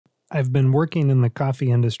I've been working in the coffee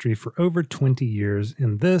industry for over 20 years,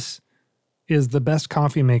 and this is the best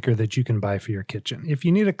coffee maker that you can buy for your kitchen. If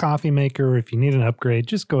you need a coffee maker or if you need an upgrade,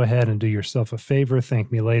 just go ahead and do yourself a favor.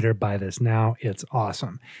 Thank me later. Buy this now. It's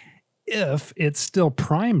awesome. If it's still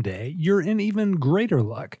Prime Day, you're in even greater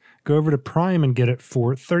luck. Go over to Prime and get it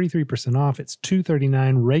for 33% off. It's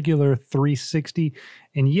 $239, regular $360.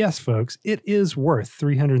 And yes, folks, it is worth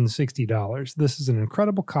 $360. This is an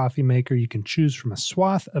incredible coffee maker. You can choose from a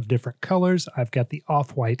swath of different colors. I've got the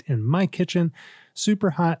off-white in my kitchen. Super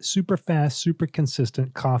hot, super fast, super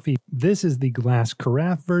consistent coffee. This is the glass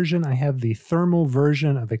carafe version. I have the thermal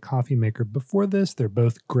version of a coffee maker before this. They're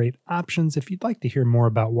both great options. If you'd like to hear more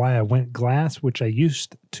about why I went glass, which I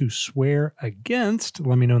used to swear against,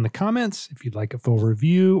 let me know in the comments. If you'd like a full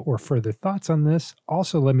review or further thoughts on this,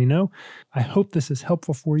 also let me know. I hope this is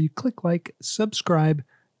helpful for you. Click like, subscribe,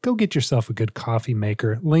 go get yourself a good coffee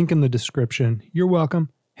maker. Link in the description. You're welcome.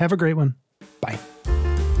 Have a great one. Bye.